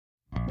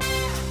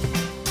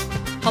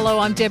Hello,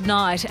 I'm Deb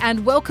Knight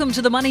and welcome to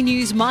the Money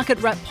News Market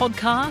Wrap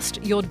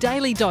podcast, your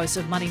daily dose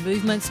of money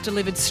movements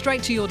delivered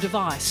straight to your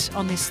device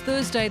on this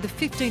Thursday, the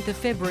 15th of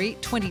February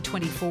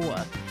 2024.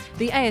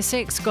 The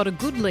ASX got a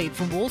good lead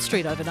from Wall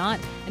Street overnight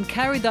and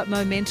carried that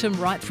momentum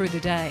right through the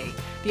day.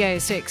 The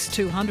ASX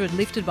 200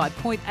 lifted by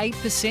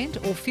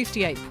 0.8% or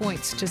 58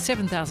 points to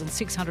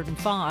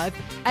 7,605.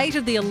 8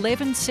 of the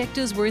 11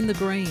 sectors were in the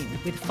green,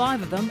 with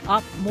 5 of them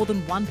up more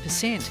than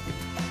 1%.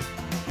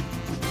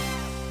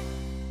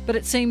 But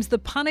it seems the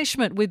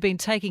punishment we've been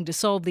taking to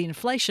solve the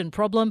inflation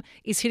problem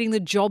is hitting the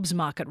jobs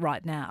market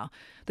right now.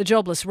 The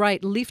jobless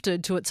rate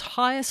lifted to its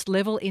highest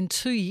level in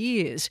 2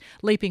 years,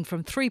 leaping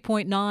from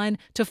 3.9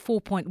 to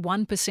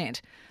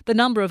 4.1%. The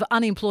number of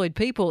unemployed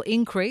people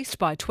increased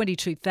by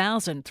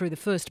 22,000 through the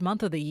first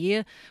month of the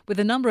year, with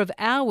the number of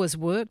hours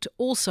worked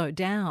also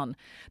down.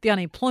 The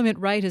unemployment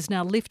rate has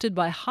now lifted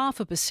by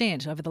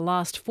 0.5% over the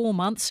last 4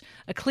 months,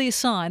 a clear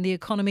sign the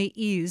economy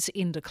is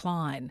in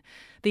decline.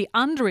 The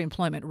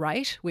underemployment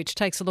rate, which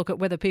takes a look at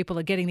whether people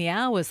are getting the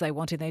hours they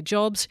want in their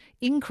jobs,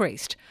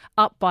 increased,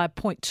 up by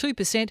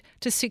 0.2%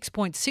 to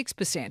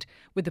 6.6%,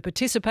 with the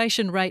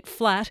participation rate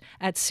flat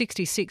at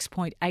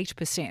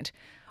 66.8%.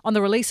 On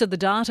the release of the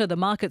data, the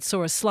market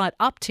saw a slight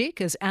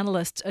uptick as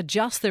analysts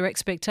adjust their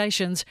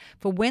expectations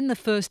for when the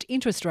first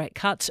interest rate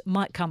cuts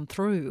might come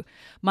through.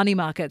 Money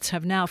markets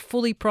have now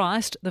fully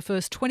priced the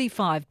first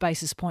 25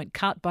 basis point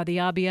cut by the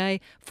RBA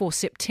for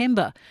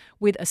September,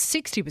 with a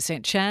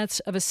 60% chance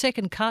of a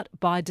second cut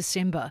by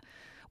December.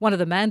 One of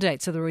the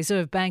mandates of the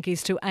Reserve Bank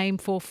is to aim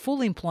for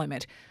full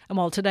employment. And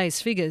while today's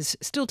figures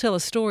still tell a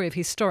story of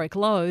historic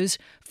lows,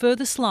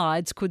 further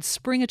slides could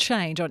spring a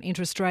change on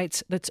interest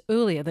rates that's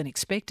earlier than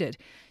expected.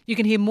 You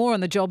can hear more on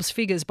the jobs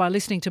figures by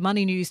listening to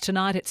Money News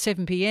tonight at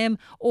 7 p.m.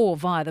 or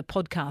via the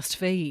podcast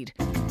feed.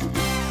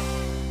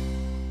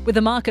 With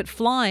the market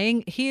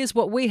flying, here's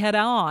what we had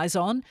our eyes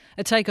on.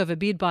 A takeover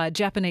bid by a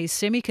Japanese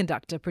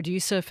semiconductor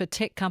producer for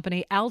tech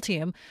company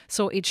Altium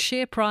saw its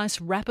share price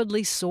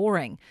rapidly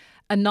soaring.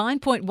 A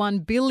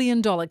 $9.1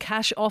 billion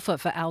cash offer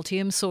for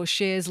Altium saw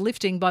shares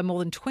lifting by more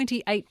than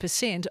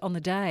 28% on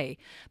the day.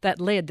 That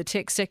led the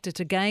tech sector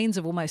to gains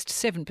of almost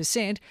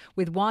 7%,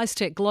 with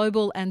WiseTech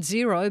Global and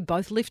Xero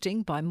both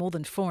lifting by more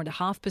than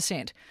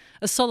 4.5%.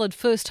 A solid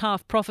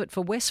first-half profit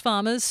for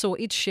Wesfarmers saw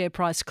its share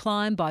price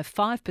climb by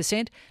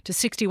 5% to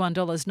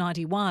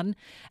 $61.91,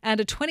 and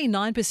a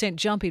 29%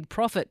 jump in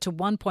profit to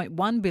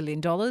 $1.1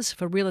 billion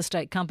for real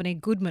estate company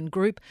Goodman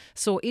Group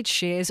saw its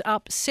shares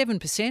up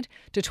 7%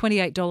 to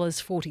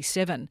 $28.47.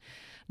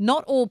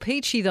 Not all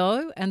peachy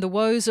though, and the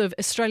woes of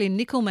Australian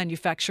nickel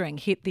manufacturing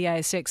hit the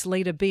ASX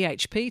leader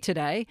BHP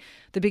today.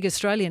 The big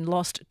Australian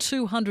lost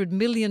 $200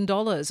 million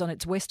on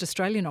its West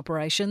Australian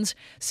operations,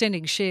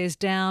 sending shares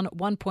down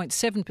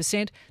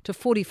 1.7% to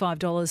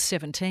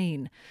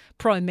 $45.17.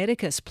 Pro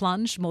Medicus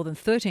plunged more than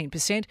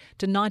 13%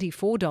 to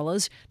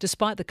 $94,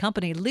 despite the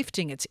company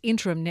lifting its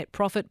interim net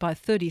profit by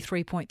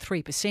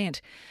 33.3%.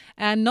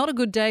 And not a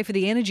good day for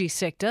the energy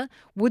sector.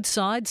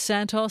 Woodside,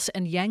 Santos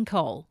and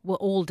Yancoal were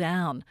all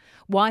down.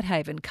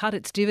 Whitehaven cut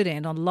its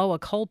dividend on lower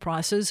coal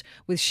prices,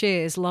 with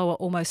shares lower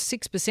almost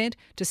 6%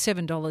 to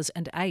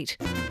 $7.08.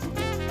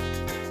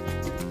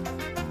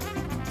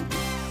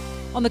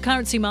 On the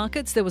currency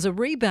markets, there was a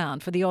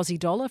rebound for the Aussie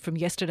dollar from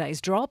yesterday's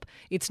drop.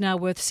 It's now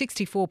worth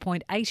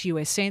 64.8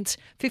 US cents,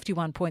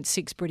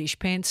 51.6 British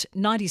pence,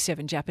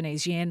 97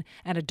 Japanese yen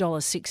and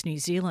 $1.06 New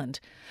Zealand.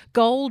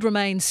 Gold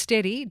remains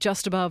steady,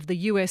 just above the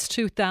US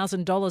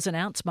 $2,000 an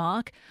ounce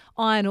mark.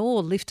 Iron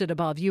ore lifted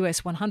above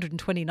US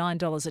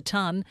 $129 a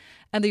tonne,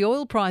 and the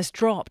oil price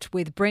dropped,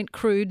 with Brent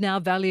crude now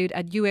valued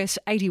at US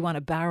 81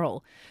 a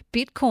barrel.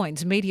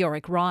 Bitcoin's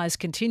meteoric rise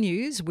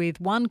continues, with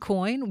one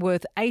coin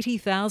worth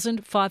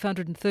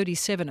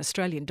 80,537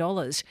 Australian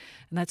dollars,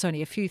 and that's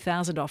only a few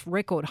thousand off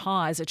record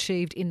highs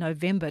achieved in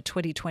November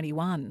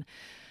 2021.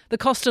 The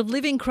cost of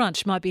living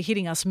crunch might be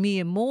hitting us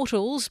mere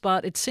mortals,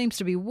 but it seems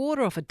to be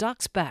water off a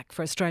duck's back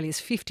for Australia's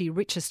 50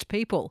 richest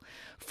people.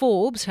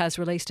 Forbes has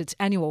released its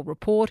annual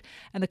report,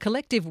 and the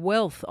collective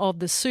wealth of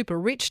the super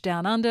rich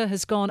down under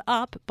has gone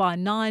up by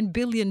 $9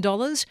 billion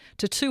to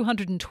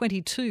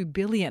 $222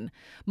 billion.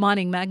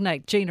 Mining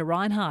magnate Gina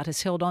Rinehart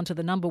has held on to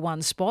the number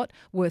one spot,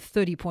 worth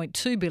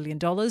 $30.2 billion,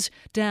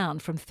 down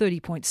from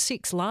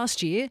 $30.6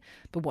 last year.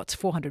 But what's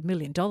 $400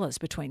 million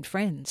between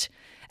friends?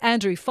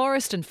 Andrew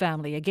Forrest and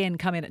family again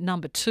come in at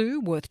number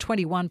 2, worth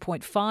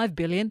 $21.5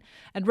 billion.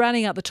 And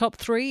rounding out the top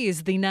 3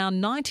 is the now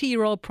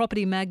 90-year-old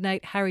property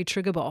magnate Harry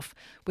Triguboff,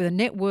 with a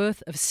net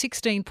worth of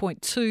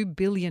 $16.2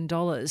 billion.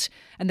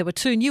 And there were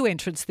 2 new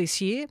entrants this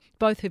year.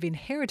 Both have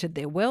inherited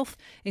their wealth,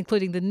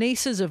 including the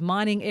nieces of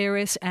mining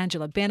heiress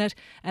Angela Bennett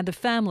and the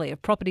family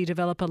of property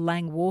developer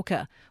Lang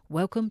Walker.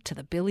 Welcome to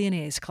the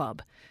Billionaires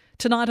Club.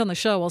 Tonight on the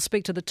show, I'll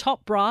speak to the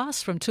top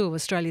brass from 2 of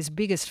Australia's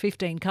biggest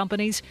 15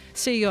 companies,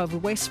 CEO of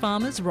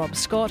Wesfarmers, Rob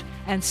Scott,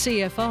 and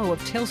CFO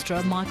of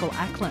Telstra, Michael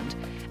Ackland.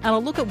 And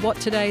I'll look at what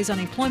today's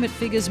unemployment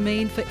figures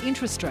mean for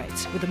interest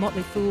rates with the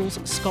Motley Fool's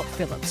Scott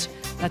Phillips.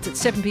 That's at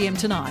 7 p.m.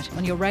 tonight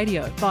on your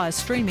radio, via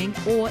streaming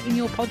or in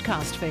your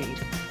podcast feed.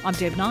 I'm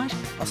Deb Knight.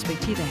 I'll speak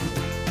to you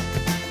then.